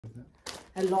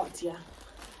a lot, yeah.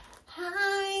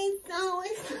 Hi, so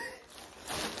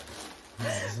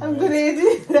I'm gonna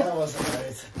edit That was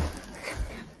right.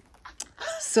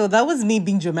 So that was me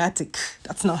being dramatic.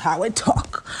 That's not how I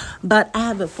talk. But I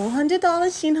have a $400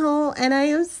 shein haul and I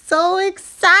am so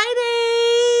excited.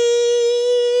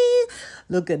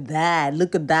 Look at that.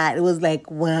 Look at that. It was like,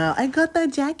 wow, I got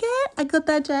that jacket. I got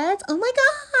that dress. Oh my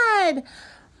God.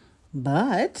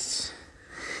 But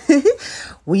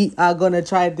we are going to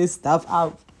try this stuff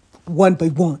out one by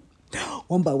one.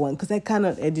 One by one, because I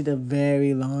cannot edit a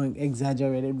very long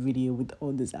exaggerated video with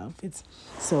all these outfits.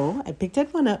 So I picked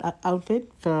out one outfit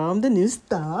from the new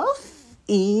stuff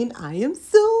and I am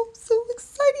so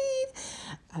excited.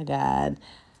 I got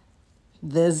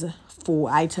there's 4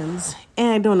 items and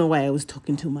I don't know why I was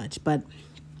talking too much, but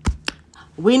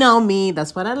we know me,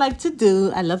 that's what I like to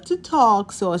do. I love to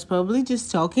talk, so I was probably just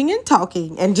talking and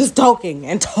talking and just talking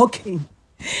and talking.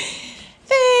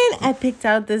 Then I picked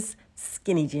out this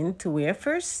skinny jean to wear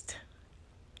first.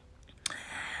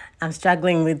 I'm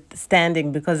struggling with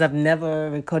standing because I've never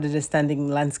recorded a standing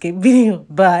landscape video,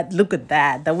 but look at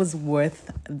that. That was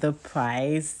worth the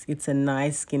price. It's a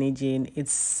nice skinny jean.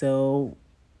 It's so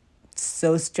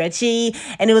stretchy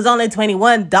and it was only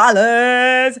 $21.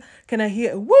 Can I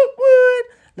hear a woot woot?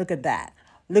 Look at that.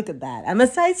 Look at that. I'm a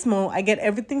size small. I get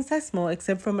everything size small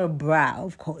except for my bra,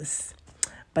 of course.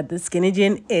 But the skinny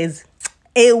jean is,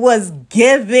 it was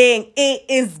giving. It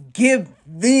is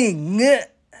giving.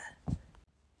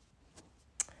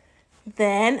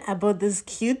 Then I bought these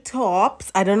cute tops.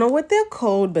 I don't know what they're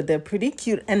called, but they're pretty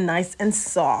cute and nice and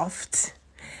soft.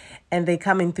 And they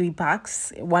come in 3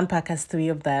 packs. One pack has 3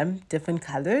 of them, different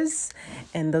colors.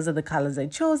 And those are the colors I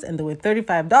chose. And they were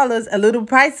 $35. A little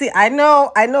pricey. I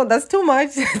know, that's too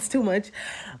much. That's too much.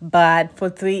 But for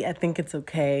 3, I think it's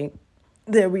okay.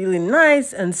 They're really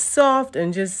nice and soft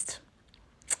and just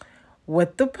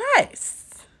worth the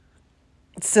price.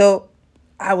 So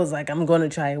I was like, I'm going to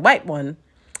try a white one.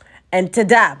 And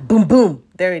ta-da, boom, boom.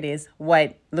 There it is.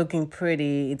 White, looking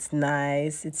pretty. It's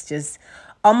nice. It's just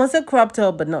almost a crop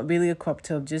top, but not really a crop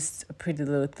top. Just a pretty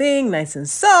little thing. Nice and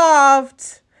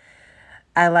soft.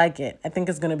 I like it. I think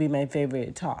it's going to be my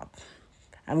favorite top.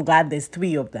 I'm glad there's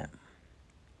 3 of them.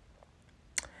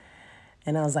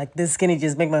 And I was like, this skinny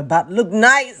just make my butt look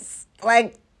nice.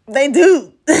 Like they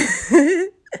do.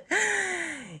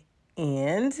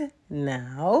 And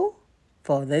now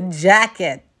for the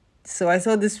jacket. So I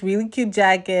saw this really cute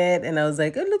jacket and I was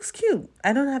like, it looks cute.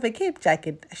 I don't have a cape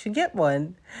jacket. I should get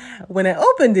one. When I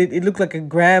opened it, it looked like a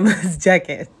grandma's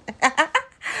jacket.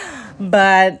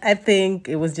 But I think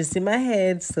it was just in my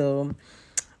head. So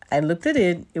I looked at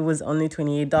it. It was only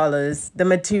 $28. The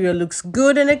material looks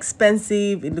good and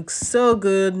expensive. It looks so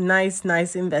good. Nice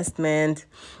investment.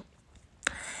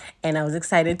 And I was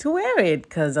excited to wear it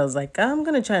because I was like, I'm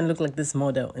going to try and look like this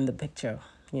model in the picture,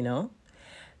 you know.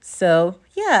 So,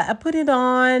 yeah, I put it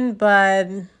on, but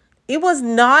it was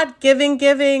not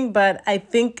giving, but I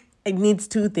think it needs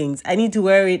 2 things. I need to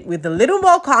wear it with a little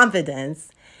more confidence,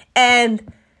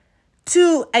 and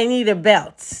 2, I need a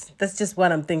belt. That's just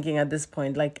what I'm thinking at this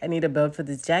point. Like, I need a belt for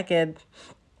this jacket.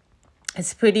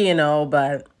 It's pretty and all,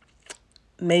 but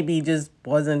maybe it just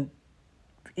wasn't,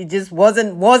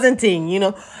 you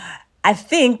know. I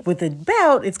think with a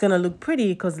belt, it's going to look pretty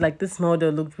because like this model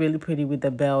looked really pretty with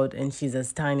the belt and she's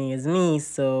as tiny as me.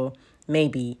 So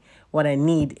maybe what I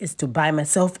need is to buy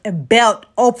myself a belt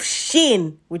of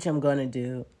shein, which I'm going to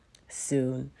do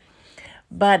soon.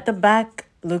 But the back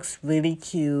looks really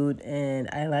cute and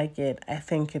I like it. I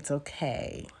think it's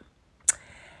okay.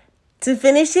 To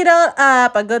finish it all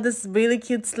up, I got this really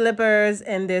cute slippers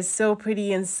and they're so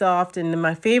pretty and soft and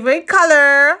my favorite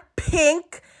color,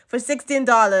 pink, for $16.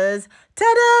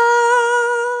 Ta-da!